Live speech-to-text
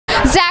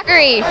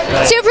Zackary,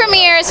 2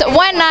 premieres,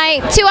 1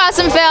 night, 2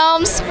 awesome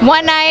films,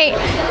 1 night.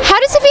 How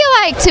does it feel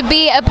like to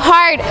be a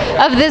part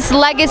of this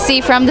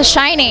legacy from The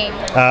Shining?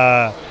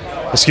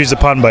 Excuse the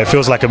pun, but it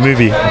feels like a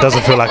movie. It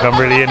doesn't feel like I'm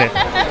really in it.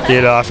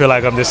 You know, I feel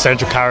like I'm this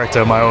central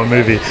character in my own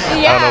movie.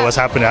 I don't know what's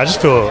happening. I just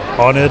feel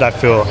honored. I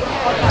feel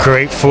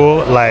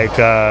grateful. Like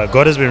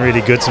God has been really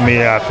good to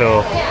me. I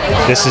feel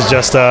this is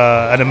just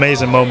an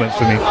amazing moment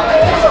for me.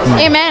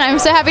 Amen. I'm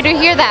so happy to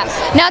hear that.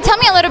 Now tell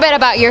me a little bit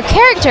about your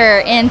character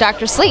in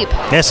Dr. Sleep.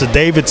 Yeah, so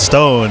David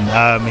Stone,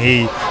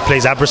 he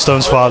plays Abra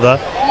Stone's father,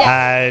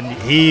 and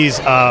he's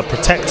a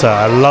protector,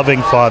 a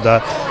loving father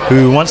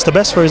who wants the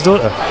best for his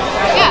daughter.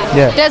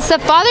 Yeah. Does the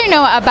father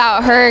know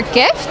about her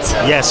gift?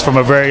 Yes, from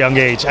a very young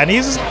age, and he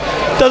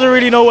doesn't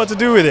really know what to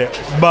do with it.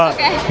 But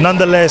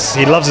nonetheless,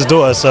 he loves his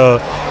daughter, so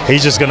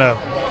he's just gonna,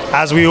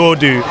 as we all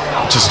do,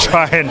 just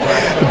try and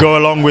go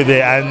along with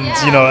it. And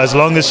you know, as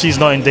long as she's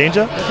not in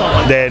danger,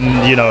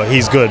 then you know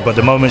he's good. But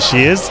the moment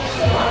she is,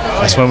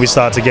 that's when we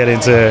start to get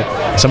into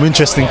some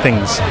interesting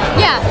things.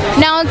 Yeah.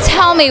 Now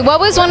tell me,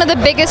 what was one of the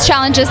biggest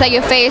challenges that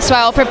you faced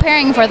while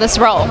preparing for this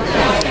role?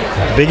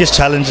 Biggest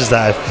challenges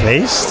that I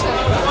faced?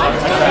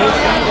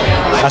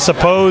 I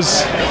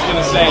suppose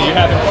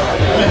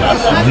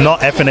not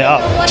effing it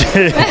up.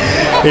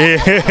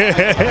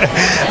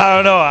 I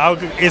don't know.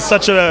 It's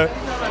such a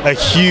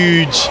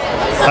huge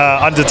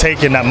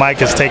undertaking that Mike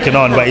has taken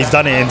on, but he's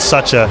done it in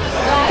such a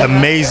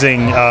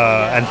amazing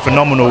and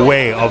phenomenal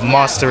way of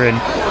mastering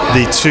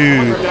the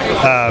two,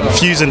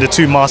 fusing the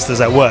two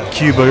masters at work,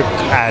 Kubrick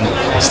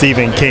and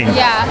Stephen King.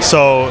 Yeah.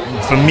 So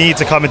for me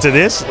to come into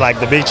this, like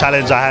the big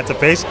challenge I had to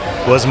face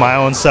was my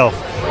own self,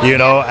 you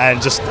know,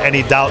 and just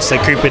any doubts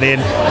that creeping in,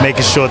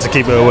 making sure to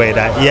keep it away.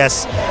 That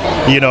yes,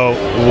 you know,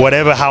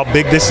 whatever how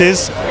big this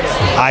is,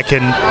 I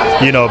can,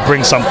 you know,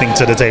 bring something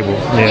to the table.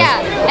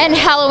 Yeah. And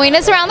Halloween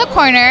is around the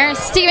corner.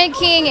 Stephen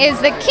King is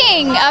the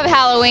king of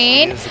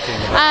Halloween.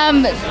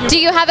 Do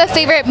you have a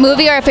favorite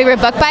movie or a favorite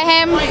book by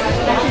him?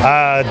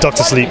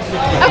 Dr. Sleep.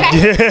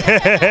 Okay.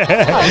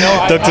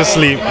 Dr.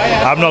 Sleep.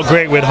 I'm not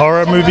great with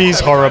horror movies,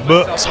 horror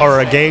books,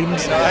 horror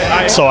games,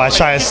 so I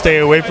try and stay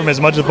away from as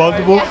much as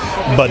possible.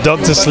 But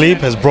Dr. Sleep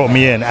has brought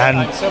me in,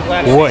 and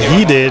what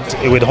he did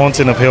with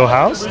Haunting of Hill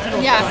House.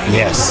 Yeah.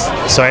 Yes.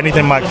 So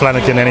anything Mike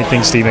Flanagan,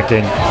 anything Stephen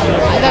King.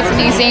 That's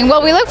amazing.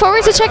 Well, we look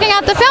forward to checking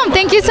out the film.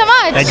 Thank you so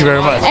much. Thank you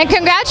very much. And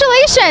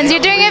congratulations,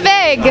 you're doing it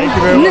big. Thank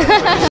you very much.